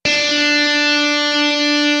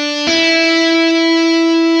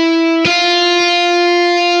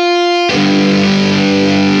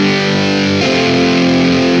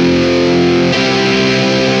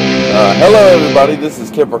everybody. This is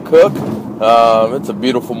Kipper Cook. It's a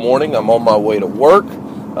beautiful morning. I'm on my way to work,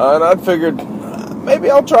 and I figured maybe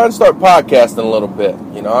I'll try and start podcasting a little bit.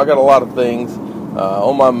 You know, I got a lot of things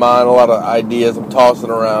on my mind, a lot of ideas I'm tossing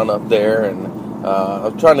around up there, and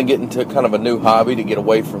I'm trying to get into kind of a new hobby to get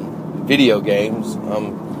away from video games.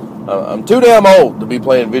 I'm too damn old to be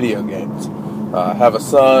playing video games. I have a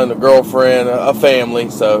son, a girlfriend, a family,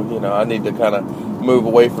 so, you know, I need to kind of move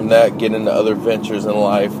away from that, get into other ventures in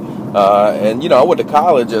life. And, you know, I went to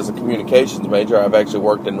college as a communications major. I've actually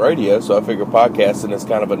worked in radio, so I figure podcasting is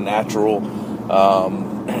kind of a natural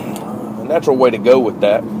way to go with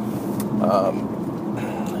that.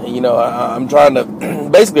 You know, I'm trying to,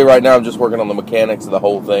 basically right now I'm just working on the mechanics of the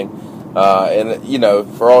whole thing. And, you know,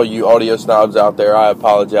 for all you audio snobs out there, I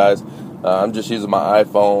apologize. I'm just using my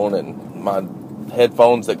iPhone and my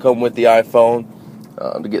headphones that come with the iPhone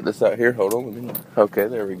to get this out here. Hold on. Okay,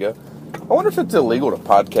 there we go. I wonder if it's illegal to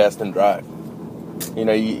podcast and drive. You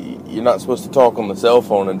know, you're not supposed to talk on the cell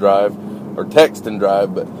phone and drive or text and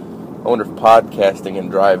drive, but I wonder if podcasting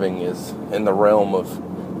and driving is in the realm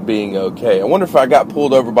of being okay. I wonder if I got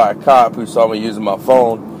pulled over by a cop who saw me using my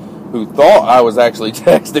phone, who thought I was actually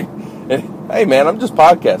texting. And, hey, man, I'm just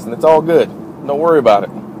podcasting. It's all good. Don't worry about it.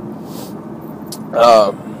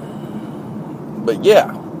 But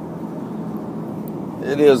yeah,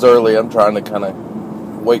 it is early. I'm trying to kind of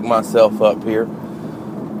wake myself up here.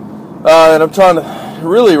 And I'm trying to,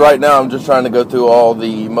 really right now, I'm just trying to go through all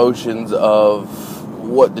the motions of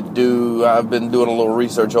what to do. I've been doing a little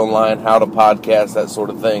research online, how to podcast, that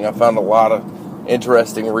sort of thing. I found a lot of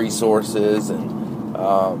interesting resources, and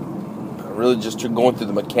really just going through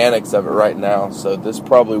the mechanics of it right now. So this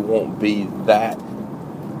probably won't be that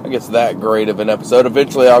great of an episode.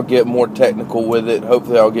 Eventually I'll get more technical with it.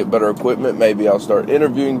 Hopefully I'll get better equipment. Maybe I'll start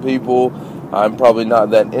interviewing people. I'm probably not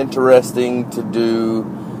that interesting to do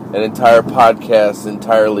an entire podcast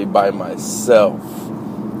entirely by myself.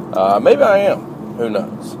 Maybe I am. Who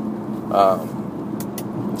knows?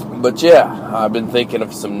 But yeah, I've been thinking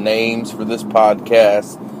of some names for this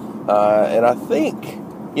podcast. And I think,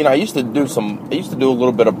 you know, I used to do a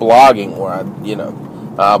little bit of blogging where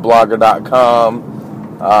blogger.com.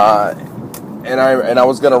 And I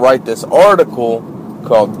was going to write this article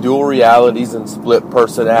called Dual Realities and Split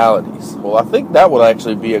Personalities. Well, I think that would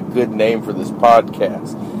actually be a good name for this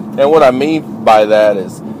podcast. And what I mean by that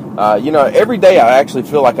is, you know, every day I actually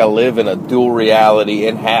feel like I live in a dual reality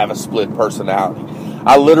and have a split personality.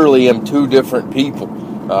 I literally am two different people.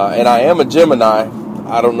 And I am a Gemini.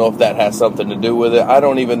 I don't know if that has something to do with it. I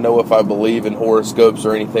don't even know if I believe in horoscopes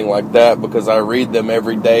or anything like that, because I read them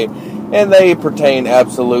every day, and they pertain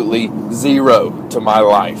absolutely zero to my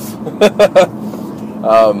life.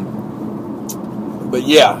 But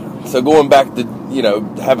yeah, so going back to, you know,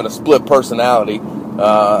 having a split personality,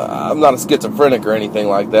 I'm not a schizophrenic or anything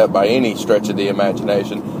like that by any stretch of the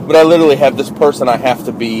imagination, but I literally have this person I have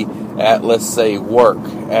to be at, let's say, work,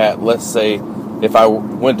 at, let's say, if I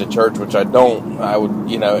went to church, which I don't, I would,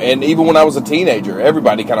 you know, and even when I was a teenager,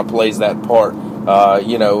 everybody kind of plays that part.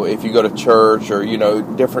 You know, if you go to church or, you know,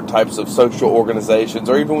 different types of social organizations,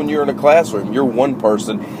 or even when you're in a classroom, you're one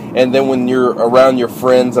person. And then when you're around your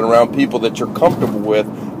friends and around people that you're comfortable with,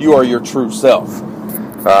 you are your true self.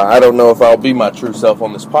 I don't know if I'll be my true self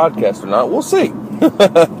on this podcast or not. We'll see.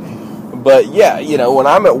 But yeah, you know, when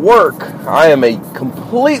I'm at work, I am a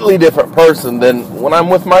completely different person than when I'm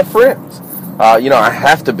with my friends. You know, I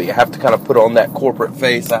have to kind of put on that corporate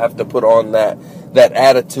face. I have to put on that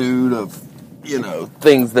attitude of, you know,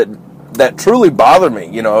 things that truly bother me.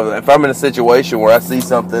 You know, if I'm in a situation where I see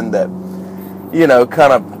something that, you know,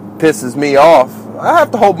 kind of pisses me off, I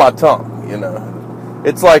have to hold my tongue, you know.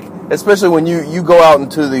 It's like, especially when you go out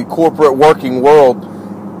into the corporate working world,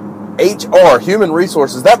 HR, human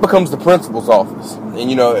resources, that becomes the principal's office. And,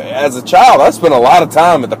 you know, as a child, I spent a lot of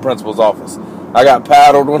time at the principal's office. I got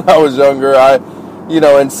paddled when I was younger. You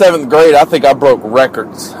know, in 7th grade, I think I broke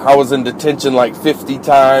records. I was in detention like 50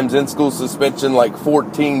 times, in school suspension like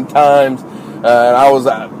 14 times, and I was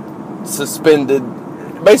suspended.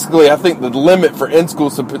 Basically, I think the limit for in-school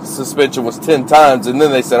suspension was 10 times, and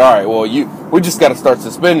then they said, all right, well, we just got to start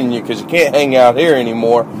suspending you because you can't hang out here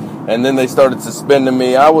anymore. And then they started suspending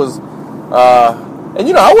me. I was, and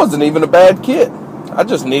you know, I wasn't even a bad kid. I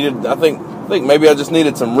just needed, I think maybe I just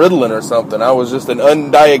needed some Ritalin or something. I was just an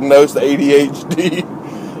undiagnosed ADHD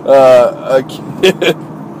kid.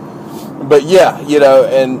 But yeah, you know,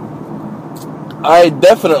 and I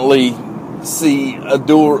definitely see a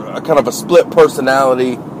kind of a split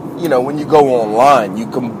personality. You know, when you go online, you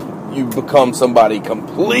become somebody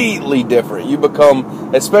completely different. You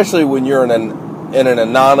become, especially when you're in an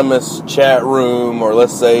anonymous chat room, or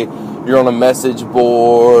let's say you're on a message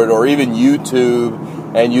board or even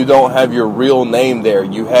YouTube and you don't have your real name there.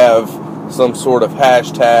 You have some sort of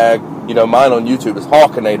hashtag. Mine on YouTube is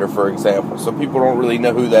Hawkinator, for example. So people don't really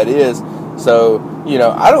know who that is. So,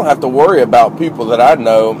 I don't have to worry about people that I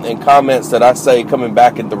know and comments that I say coming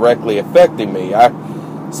back and directly affecting me.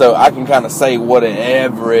 So I can kind of say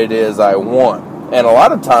whatever it is I want. And a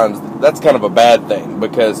lot of times that's kind of a bad thing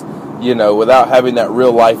because, without having that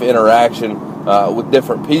real life interaction with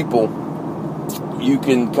different people, you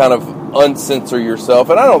can kind of uncensor yourself.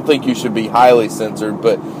 And I don't think you should be highly censored,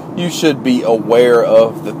 but you should be aware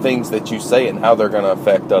of the things that you say and how they're going to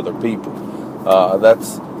affect other people.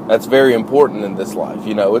 That's very important in this life.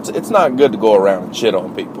 It's not good to go around and shit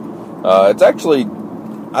on people. It's actually,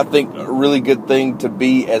 I think, a really good thing to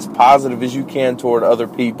be as positive as you can toward other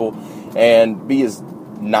people and be as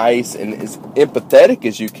nice and as empathetic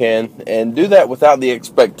as you can, and do that without the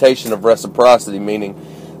expectation of reciprocity, meaning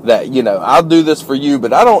that, I'll do this for you,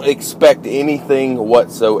 but I don't expect anything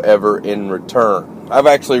whatsoever in return. I've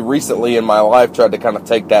actually recently in my life tried to kind of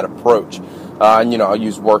take that approach. I'll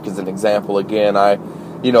use work as an example again.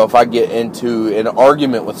 If I get into an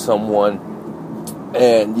argument with someone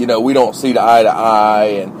and, we don't see eye to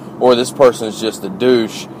eye or this person's just a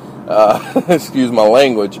douche, excuse my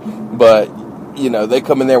language, but, they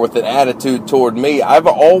come in there with an attitude toward me. I've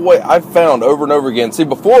found over and over again,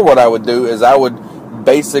 before what I would do is I would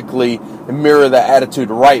basically mirror that attitude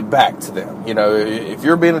right back to them. If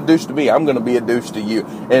you're being a douche to me, I'm going to be a douche to you.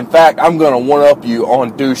 In fact, I'm going to one-up you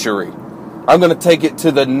on douchery. I'm going to take it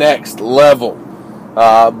to the next level.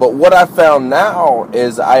 But what I found now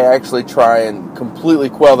is I actually try and completely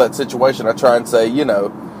quell that situation. I try and say,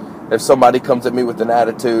 if somebody comes at me with an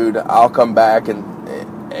attitude, I'll come back and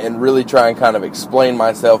really try and kind of explain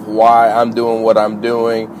myself why I'm doing what I'm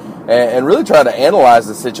doing, and really try to analyze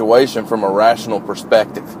the situation from a rational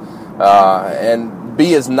perspective, and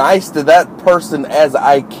be as nice to that person as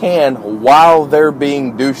I can while they're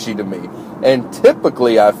being douchey to me. And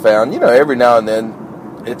typically I've found, every now and then,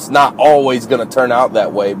 it's not always going to turn out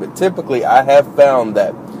that way, but typically I have found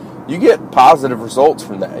that you get positive results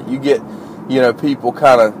from that. You get, people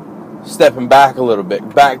kind of stepping back a little bit,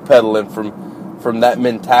 backpedaling from that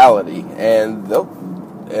mentality, and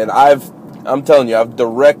I'm telling you, I've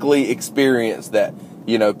directly experienced that.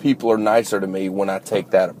 People are nicer to me when I take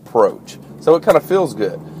that approach. So it kind of feels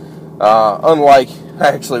good. Unlike, I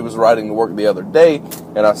actually was riding to work the other day,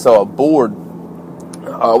 and I saw a board.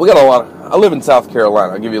 I live in South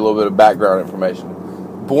Carolina. I'll give you a little bit of background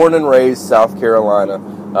information. Born and raised South Carolina.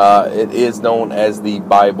 It is known as the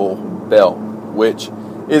Bible Belt, which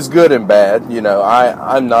is good and bad.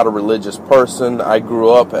 I'm not a religious person. I grew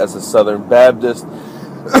up as a Southern Baptist.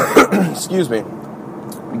 Excuse me.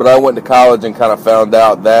 But I went to college and kind of found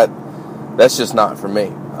out that that's just not for me.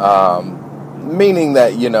 Meaning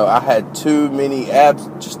that, I had too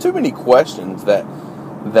many questions that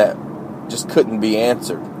just couldn't be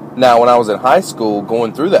answered. Now, when I was in high school,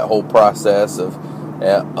 going through that whole process of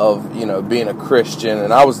being a Christian,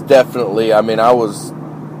 and I was definitely, I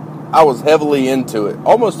was heavily into it,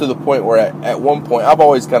 almost to the point where at one point, I've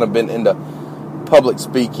always kind of been into public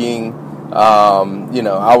speaking.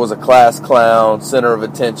 I was a class clown, center of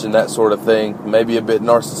attention, that sort of thing. Maybe a bit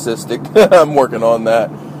narcissistic. I'm working on that.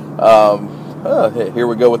 Here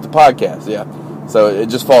we go with the podcast. Yeah. So it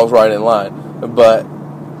just falls right in line. But,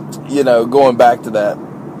 going back to that,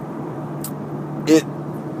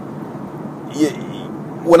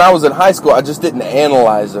 when I was in high school, I just didn't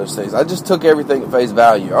analyze those things. I just took everything at face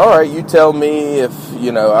value. All right, you tell me if,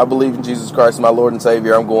 I believe in Jesus Christ, my Lord and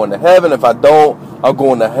Savior, I'm going to heaven. If I don't, I'm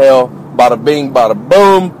going to hell. Bada bing, bada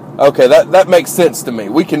boom. Okay, that makes sense to me.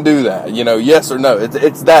 We can do that. Yes or no.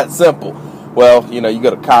 It's that simple. Well, you go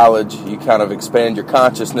to college, you kind of expand your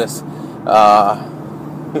consciousness,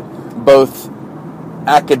 both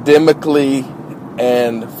academically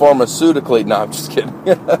and pharmaceutically. No, I'm just kidding.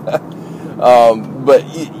 But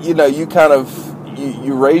you kind of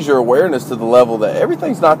you raise your awareness to the level that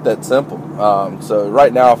everything's not that simple. So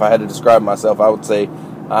right now, if I had to describe myself, I would say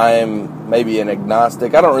I am maybe an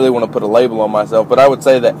agnostic. I don't really want to put a label on myself, but I would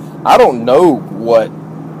say that I don't know what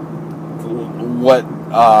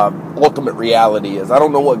ultimate reality is. I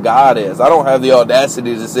don't know what God is. I don't have the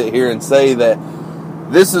audacity to sit here and say that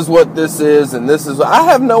this is what this is and this is. I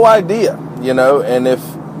have no idea, And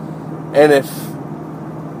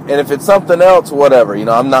if it's something else, whatever.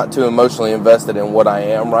 I'm not too emotionally invested in what I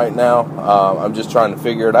am right now. I'm just trying to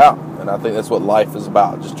figure it out, and I think that's what life is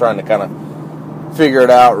about. Just trying to kind of figure it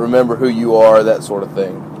out, remember who you are, that sort of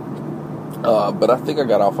thing. But I think I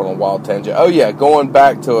got off on a wild tangent. Oh yeah, going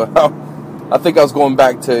back to I think I was going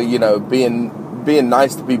back to being being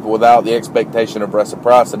nice to people without the expectation of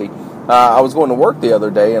reciprocity. I was going to work the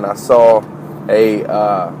other day, and I saw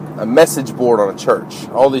a message board on a church.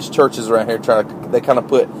 All these churches around here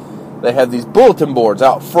they have these bulletin boards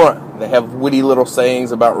out front. They have witty little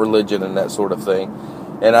sayings about religion and that sort of thing.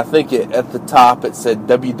 And I think at the top it said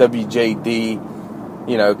WWJD,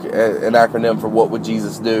 an acronym for what would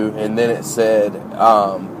Jesus do. And then it said,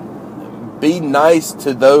 be nice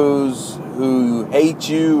to those who hate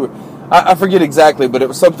you. I forget exactly, but it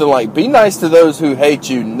was something like, be nice to those who hate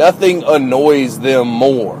you. Nothing annoys them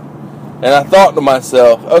more. And I thought to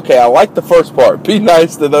myself, okay, I like the first part. Be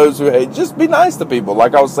nice to those who hate. Just be nice to people.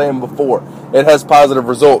 Like I was saying before, it has positive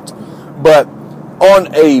results. But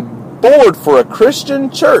on a board for a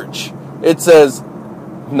Christian church, it says,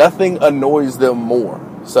 nothing annoys them more.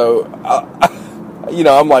 So,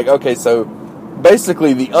 I'm like, okay, so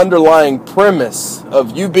basically the underlying premise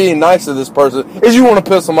of you being nice to this person is you want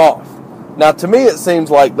to piss them off. Now, to me, it seems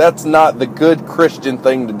like that's not the good Christian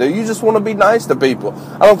thing to do. You just want to be nice to people.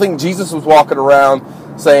 I don't think Jesus was walking around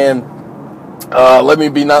saying, let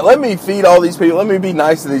me feed all these people, let me be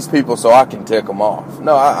nice to these people so I can tick them off.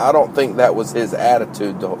 No, I don't think that was his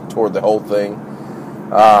attitude toward the whole thing.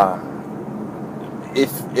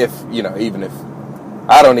 Even if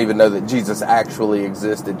I don't even know that Jesus actually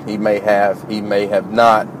existed. He may have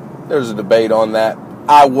not. There's a debate on that.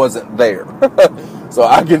 I wasn't there. So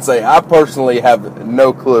I can say I personally have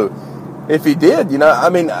no clue. If he did,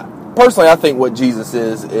 personally I think what Jesus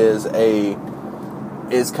is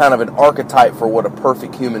kind of an archetype for what a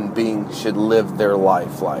perfect human being should live their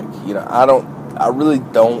life like. I really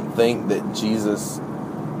don't think that Jesus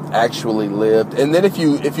actually lived. And then if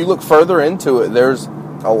you look further into it, there's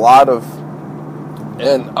a lot of,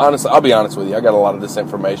 and honestly, I'll be honest with you, I got a lot of this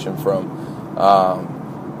information from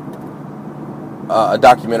a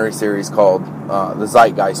documentary series called The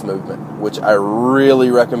Zeitgeist Movement, which I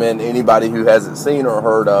really recommend anybody who hasn't seen or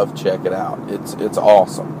heard of, check it out. It's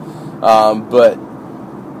awesome. But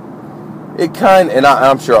it and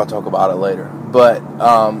I'm sure I'll talk about it later, but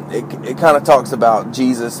it kind of talks about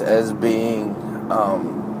Jesus as being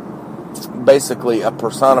basically a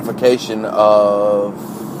personification of,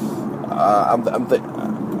 I'm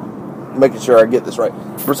making sure I get this right,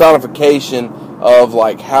 personification of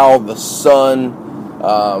like how the sun,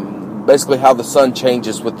 basically how the sun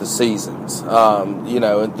changes with the seasons,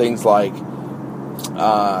 and things like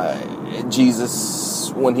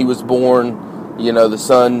Jesus, when he was born, the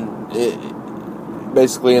sun,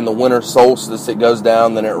 basically in the winter solstice it goes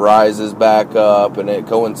down, then it rises back up, and it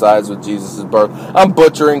coincides with Jesus' birth. I'm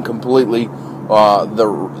butchering completely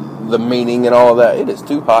the meaning and all of that. It is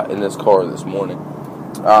too hot in this car this morning,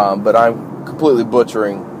 but I'm completely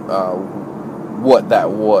butchering what that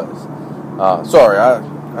was. Sorry,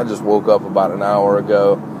 I just woke up about an hour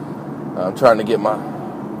ago. I'm trying to get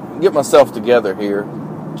myself together here.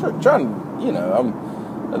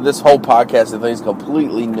 This whole podcasting thing is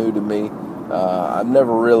completely new to me. I've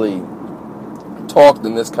never really talked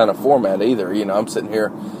in this kind of format either. I'm sitting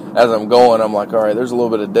here as I'm going. I'm like, all right, there's a little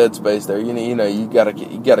bit of dead space there. You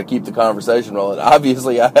gotta keep the conversation rolling.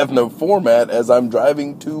 Obviously, I have no format as I'm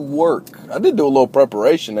driving to work. I did do a little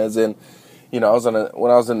preparation, as in, when I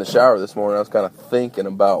was in the shower this morning, I was kind of thinking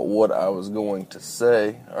about what I was going to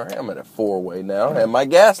say. All right, I'm at a 4-way now, and my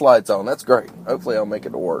gas light's on. That's great. Hopefully, I'll make it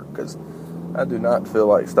to work because I do not feel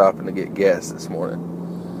like stopping to get gas this morning.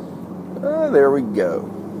 There we go.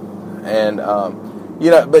 And,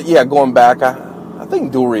 going back, I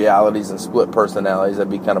think dual realities and split personalities,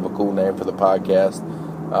 that'd be kind of a cool name for the podcast.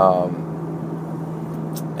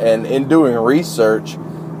 And in doing research,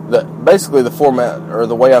 basically the format, or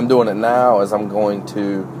the way I'm doing it now, is I'm going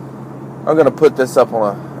to put this up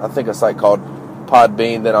on a site called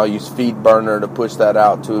Podbean. Then I'll use FeedBurner to push that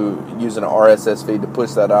out using an RSS feed to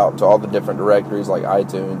push that out to all the different directories like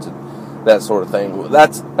iTunes and that sort of thing.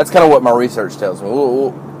 That's kind of what my research tells me.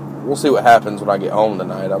 We'll see what happens when I get home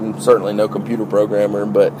tonight. I'm certainly no computer programmer,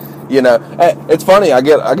 but it's funny. I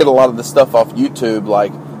get a lot of this stuff off YouTube.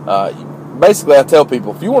 Like basically, I tell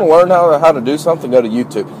people, if you want to learn how to do something, go to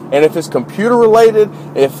YouTube. And if it's computer related,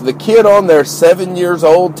 if the kid on there 7 years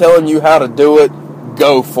old telling you how to do it,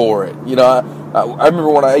 go for it. I remember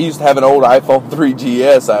when I used to have an old iPhone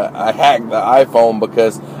 3GS, I hacked the iPhone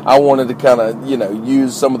because I wanted to kind of,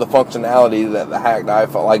 use some of the functionality that the hacked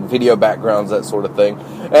iPhone, like video backgrounds, that sort of thing.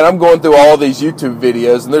 And I'm going through all these YouTube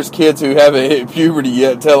videos, and there's kids who haven't hit puberty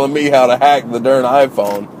yet telling me how to hack the darn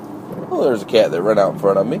iPhone. Well, there's a cat that ran out in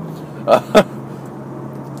front of me.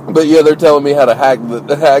 But yeah, they're telling me how to hack the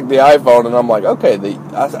iPhone, and I'm like, okay,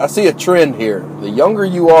 I see a trend here. The younger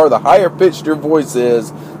you are, the higher pitched your voice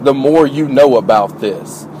is, the more you know about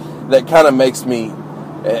this. that kind of makes me,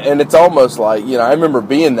 and it's almost like, I remember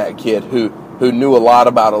being that kid who knew a lot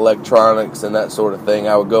about electronics and that sort of thing.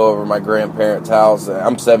 I would go over to my grandparents' house.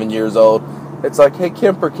 I'm 7 years old. It's like, hey,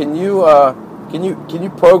 Kemper, can you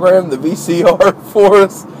program the VCR for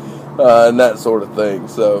us, and that sort of thing.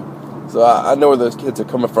 So I know where those kids are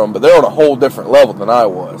coming from, but they're on a whole different level than I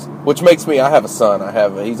was, which makes me. I have a son.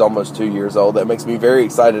 He's almost 2 years old. That makes me very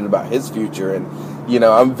excited about his future, and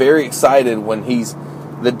I'm very excited when he's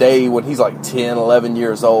like 10, 11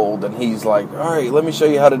 years old, and he's like, all right, let me show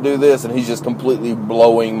you how to do this, and he's just completely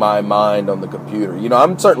blowing my mind on the computer.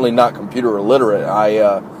 I'm certainly not computer illiterate.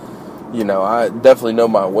 I definitely know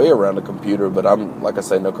my way around a computer, but I'm, like I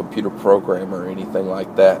say, no computer programmer or anything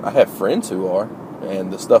like that. I have friends who are,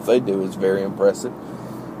 and the stuff they do is very impressive.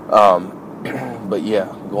 But yeah,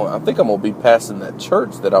 I think I'm going to be passing that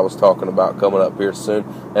church that I was talking about coming up here soon,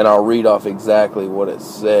 and I'll read off exactly what it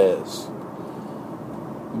says.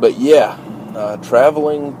 But yeah,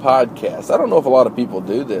 traveling podcast. I don't know if a lot of people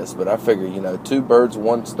do this, but I figure, 2 birds,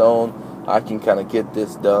 1 stone, I can kind of get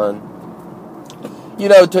this done.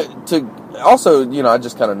 To also, I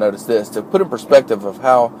just kind of noticed this, to put in perspective of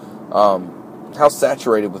how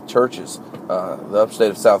saturated with churches the upstate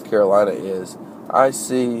of South Carolina is. I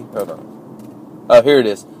see, hold on. Oh, here it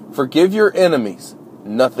is. Forgive your enemies.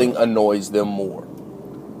 Nothing annoys them more.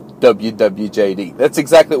 WWJD. That's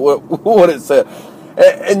exactly what it said.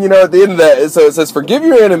 And at the end of that, it says, forgive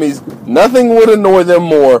your enemies. Nothing would annoy them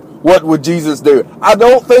more. What would Jesus do? I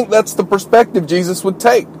don't think that's the perspective Jesus would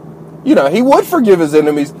take. He would forgive his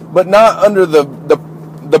enemies, but not under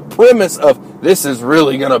the premise of, this is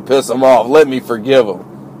really going to piss them off, let me forgive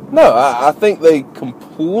them. No, I think they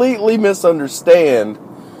completely misunderstand,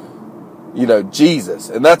 Jesus.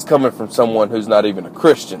 And that's coming from someone who's not even a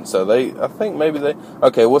Christian. So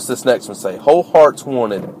okay, what's this next one say? Whole hearts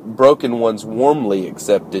wanted, broken ones warmly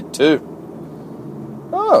accepted too.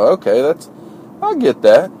 Oh, okay, I get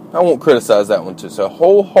that. I won't criticize that one too. So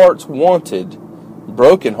whole hearts wanted,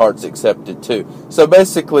 broken hearts accepted too. So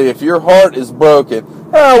basically, if your heart is broken,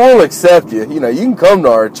 we'll accept you. You can come to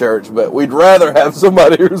our church, but we'd rather have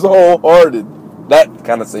somebody who's wholehearted. That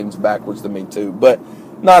kind of seems backwards to me too, but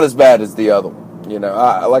not as bad as the other one.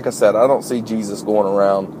 Like I said, I don't see Jesus going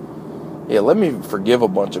around, let me forgive a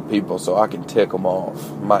bunch of people so I can tick them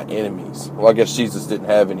off, my enemies. Well, I guess Jesus didn't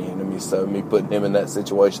have any enemies, so me putting him in that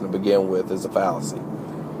situation to begin with is a fallacy.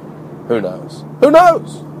 Who knows? Who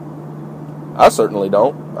knows? I certainly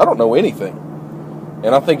don't. I don't know anything.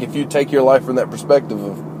 And I think if you take your life from that perspective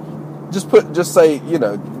of just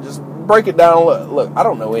break it down. Look, I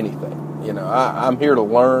don't know anything. I'm here to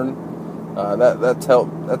learn. That's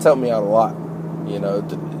helped me out a lot.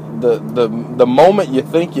 The moment you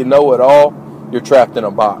think you know it all, you're trapped in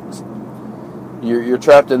a box. You're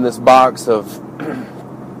trapped in this box of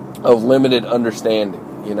limited understanding.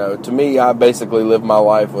 To me, I basically live my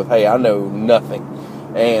life with, hey, I know nothing.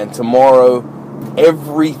 And tomorrow,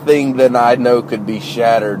 everything that I know could be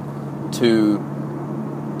shattered to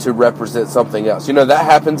represent something else. That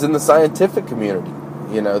happens in the scientific community.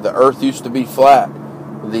 The earth used to be flat.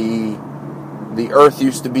 The earth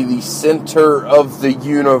used to be the center of the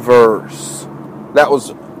universe. That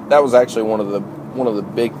was actually one of the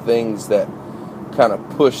big things that kind of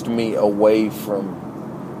pushed me away from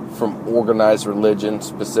organized religion.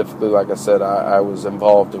 Specifically, like I said, I was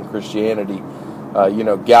involved in Christianity.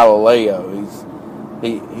 Galileo,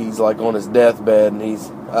 he's like on his deathbed, and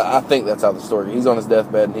I think that's how the story. He's on his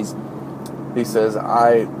deathbed, and he says,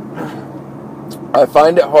 I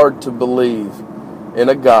find it hard to believe in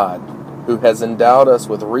a God who has endowed us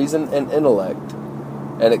with reason and intellect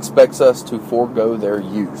and expects us to forego their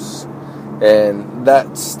use. And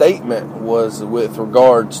that statement was with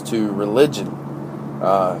regards to religion,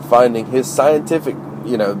 finding his scientific,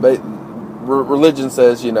 religion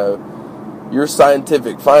says, your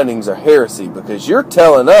scientific findings are heresy because you're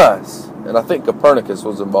telling us, and I think Copernicus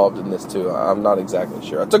was involved in this too. I'm not exactly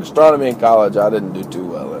sure. I took astronomy in college. I didn't do too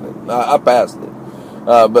well in it. I passed it.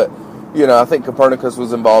 But, I think Copernicus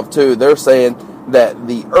was involved too. They're saying that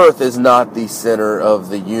the Earth is not the center of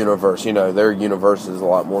the universe. Their universe is a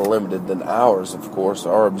lot more limited than ours, of course.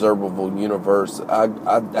 Our observable universe. I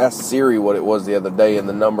asked Siri what it was the other day, and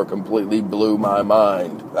the number completely blew my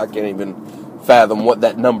mind. I can't even fathom what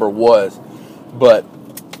that number was. But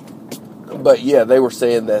yeah, they were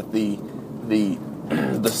saying that the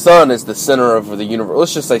sun is the center of the universe.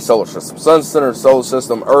 Let's just say solar system. Sun's center of the solar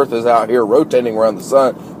system. Earth is out here rotating around the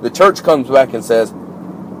sun. The church comes back and says,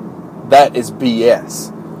 that is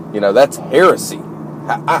BS. That's heresy.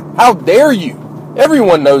 How dare you?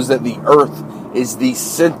 Everyone knows that the Earth is the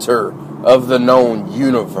center of the known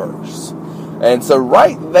universe. And so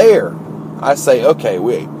right there, I say, okay,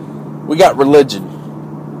 we got religion.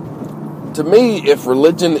 To me, if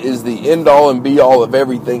religion is the end-all and be-all of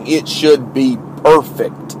everything, it should be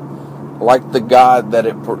perfect. Like the God that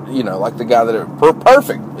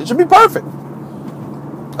perfect. It should be perfect.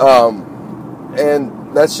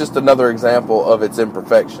 And that's just another example of its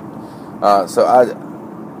imperfection. So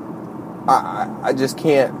I just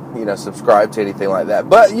can't, subscribe to anything like that.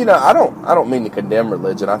 But, I don't mean to condemn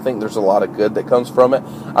religion. I think there's a lot of good that comes from it.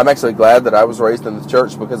 I'm actually glad that I was raised in the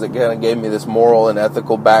church because it kind of gave me this moral and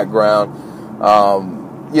ethical background.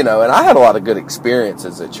 And I had a lot of good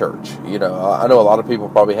experiences at church. I know a lot of people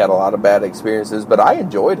probably had a lot of bad experiences, but I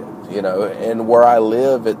enjoyed it, and where I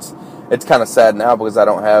live, it's kind of sad now because I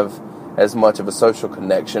don't have as much of a social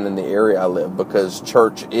connection in the area I live, because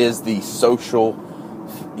church is the social,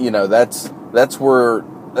 that's where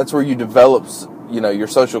you develop, your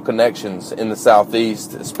social connections in the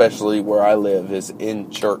Southeast, especially where I live, is in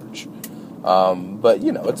church. But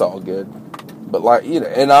it's all good. But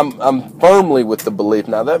and I'm firmly with the belief.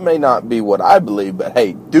 Now that may not be what I believe, but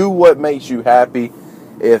hey, do what makes you happy.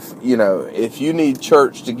 If you need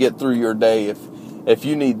church to get through your day, if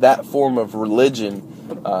you need that form of religion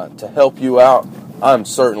to help you out, I'm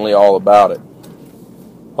certainly all about it.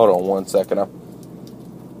 Hold on one second. I'm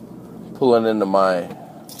pulling into my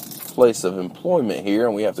place of employment here,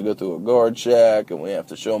 and we have to go through a guard shack, and we have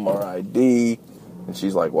to show them our ID. And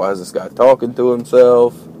she's like, why is this guy talking to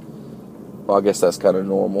himself? Well, I guess that's kind of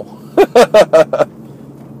normal.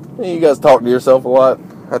 You guys talk to yourself a lot?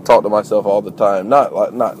 I talk to myself all the time.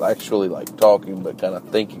 Not actually like talking, but kind of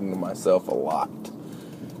thinking to myself a lot.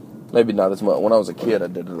 Maybe not as much. When I was a kid, I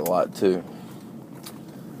did it a lot too.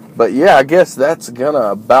 But yeah, I guess that's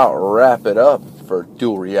gonna about wrap it up for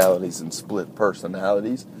dual realities and split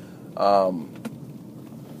personalities.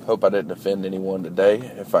 Hope I didn't offend anyone today.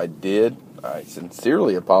 If I did, I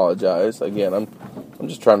sincerely apologize. Again, I'm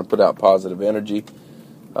just trying to put out positive energy.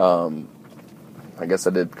 I guess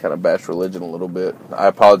I did kind of bash religion a little bit. I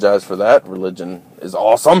apologize for that. Religion is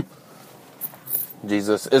awesome.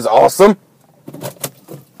 Jesus is awesome.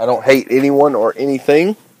 I don't hate anyone or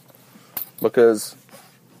anything, because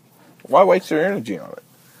why waste your energy on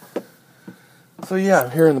it? So yeah,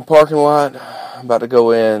 I'm here in the parking lot. I'm about to go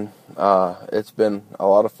in. It's been a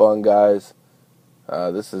lot of fun, guys.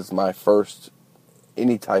 This is my first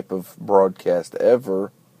any type of broadcast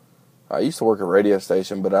ever. I used to work at a radio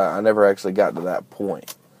station, but I never actually got to that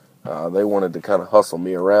point. They wanted to kind of hustle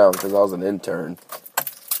me around because I was an intern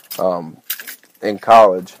in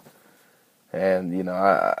college. And,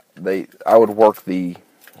 I would work the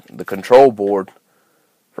control board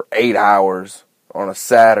for 8 hours on a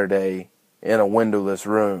Saturday in a windowless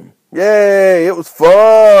room. Yay, it was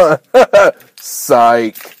fun!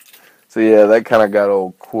 Psych. So yeah, that kind of got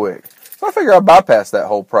old quick. So I figure I bypassed that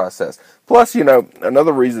whole process. Plus,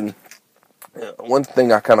 another reason, one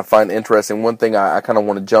thing I kind of find interesting, one thing I kind of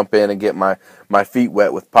want to jump in and get my feet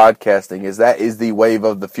wet with podcasting is that is the wave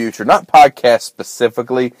of the future. Not podcast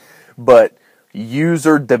specifically, but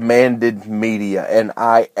user-demanded media, and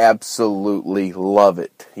I absolutely love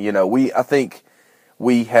it. I think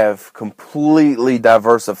we have completely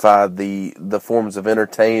diversified the forms of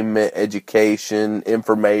entertainment, education,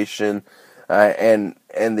 information, and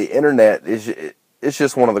the internet it's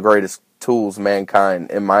just one of the greatest tools mankind,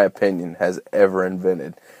 in my opinion, has ever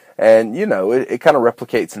invented. And it kind of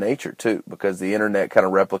replicates nature too, because the internet kind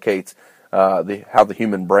of replicates how the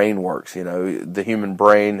human brain works. The human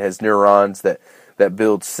brain has neurons that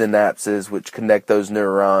build synapses which connect those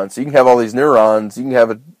neurons. So you can have all these neurons, you can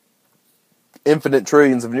have infinite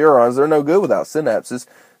trillions of neurons. They're no good without synapses.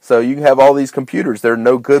 So you can have all these computers. They're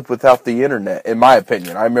no good without the internet, in my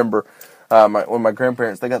opinion. I remember when my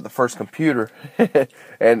grandparents, they got the first computer,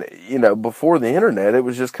 and before the internet, it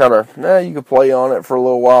was just kind of you could play on it for a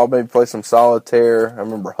little while, maybe play some solitaire. I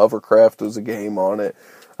remember Hovercraft was a game on it,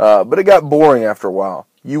 but it got boring after a while.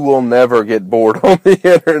 You will never get bored on the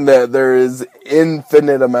internet. There is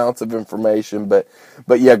infinite amounts of information, but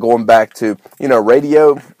yeah, going back to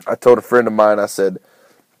radio. I told a friend of mine, I said,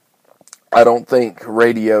 I don't think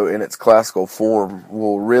radio in its classical form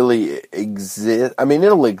will really exist. I mean,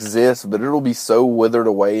 it'll exist, but it'll be so withered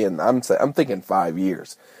away, and I'm thinking 5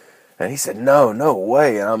 years. And he said, no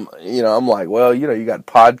way. And I'm like, well, you got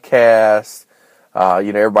podcasts.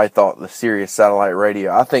 Everybody thought the Sirius satellite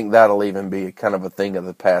radio. I think that'll even be kind of a thing of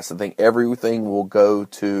the past. I think everything will go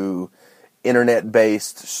to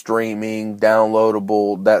internet-based streaming,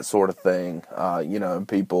 downloadable, that sort of thing. And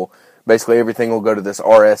people, basically everything will go to this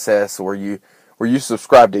RSS where where you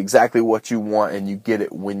subscribe to exactly what you want and you get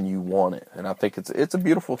it when you want it. And I think it's a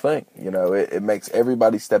beautiful thing. It makes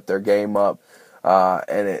everybody step their game up.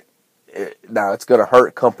 And now it's going to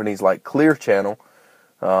hurt companies like Clear Channel,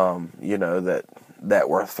 that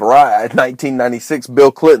were thrive. 1996,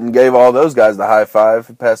 Bill Clinton gave all those guys the high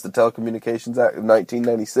five, passed the Telecommunications Act of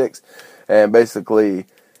 1996, and basically,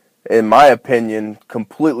 in my opinion,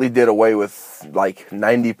 completely did away with like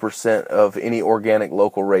 90% of any organic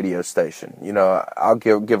local radio station. I'll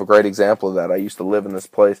give a great example of that. I used to live in this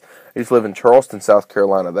place. I used to live in Charleston, South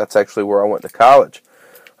Carolina. That's actually where I went to college.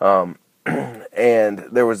 And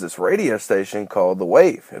there was this radio station called The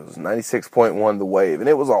Wave. It was 96.1 The Wave, and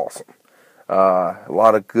it was awesome. A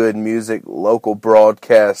lot of good music, local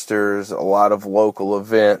broadcasters, a lot of local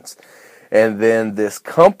events. And then this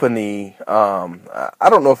company, I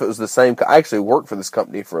don't know if it was the same. I actually worked for this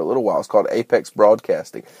company for a little while. It's called Apex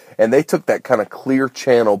Broadcasting. And they took that kind of Clear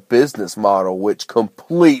Channel business model, which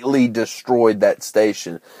completely destroyed that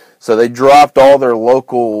station. So they dropped all their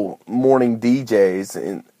local morning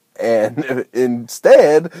DJs and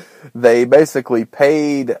instead, they basically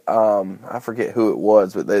paid, I forget who it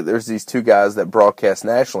was, but there's these two guys that broadcast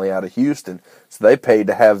nationally out of Houston. So they paid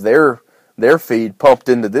to have their feed pumped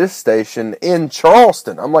into this station in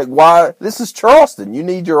Charleston. I'm like, why? This is Charleston. You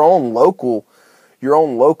need your own local, your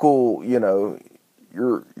own local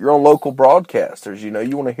broadcasters.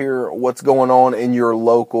 You want to hear what's going on in your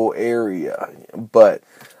local area. But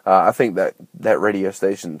I think that radio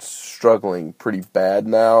station's struggling pretty bad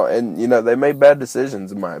now. And, they made bad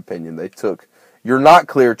decisions, in my opinion. You're not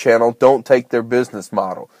Clear Channel, don't take their business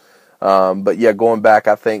model. But yeah, going back,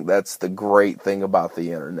 I think that's the great thing about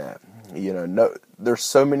the internet. There's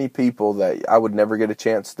so many people that I would never get a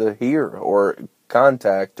chance to hear or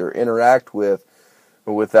contact or interact with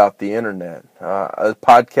without the internet. A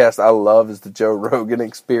podcast I love is the Joe Rogan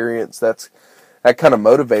Experience. That kind of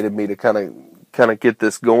motivated me to kind of get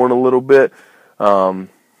this going a little bit. I'm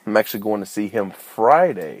actually going to see him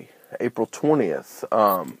Friday, April 20th,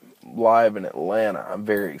 live in Atlanta. I'm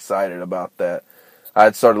very excited about that. I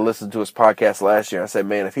had started listening to his podcast last year. I said,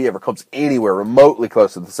 man, if he ever comes anywhere remotely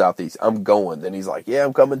close to the Southeast, I'm going. Then he's like, yeah,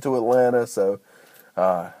 I'm coming to Atlanta. So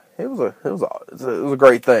it was a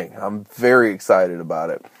great thing. I'm very excited about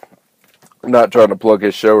it. I'm not trying to plug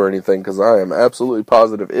his show or anything because I am absolutely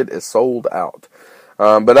positive it is sold out.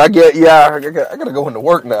 But I got to go into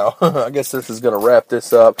work now. I guess this is going to wrap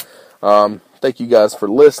this up. Thank you guys for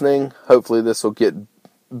listening. Hopefully this will get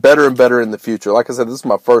better and better in the future. Like I said, this is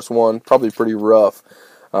my first one, probably pretty rough.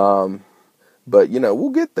 But, we'll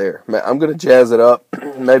get there. I'm going to jazz it up.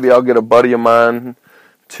 Maybe I'll get a buddy of mine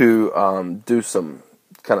to do some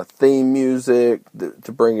kind of theme music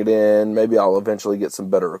to bring it in. Maybe I'll eventually get some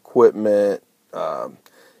better equipment,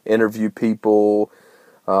 interview people,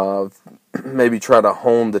 maybe try to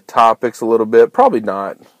hone the topics a little bit. Probably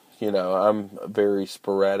not. I'm a very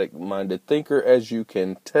sporadic-minded thinker, as you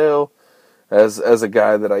can tell. As a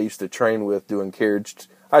guy that I used to train with doing carriage,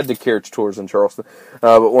 I did carriage tours in Charleston.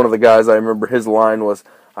 But one of the guys, I remember his line was,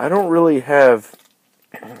 I don't really have,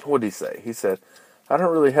 what did he say? He said, I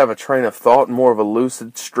don't really have a train of thought, more of a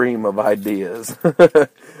lucid stream of ideas.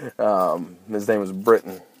 His name was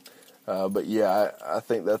Britton. But yeah, I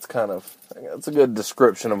think that's a good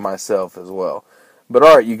description of myself as well. But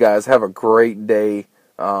all right, you guys, have a great day.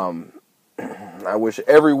 I wish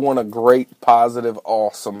everyone a great, positive,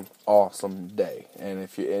 awesome day. And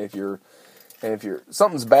if you're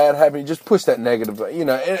something's bad happening, just push that negative.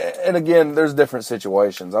 And again, there's different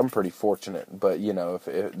situations. I'm pretty fortunate, but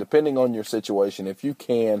if depending on your situation, if you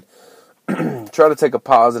can try to take a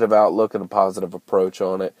positive outlook and a positive approach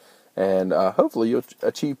on it, and hopefully you'll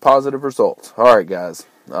achieve positive results. All right, guys,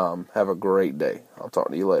 have a great day. I'll talk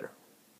to you later.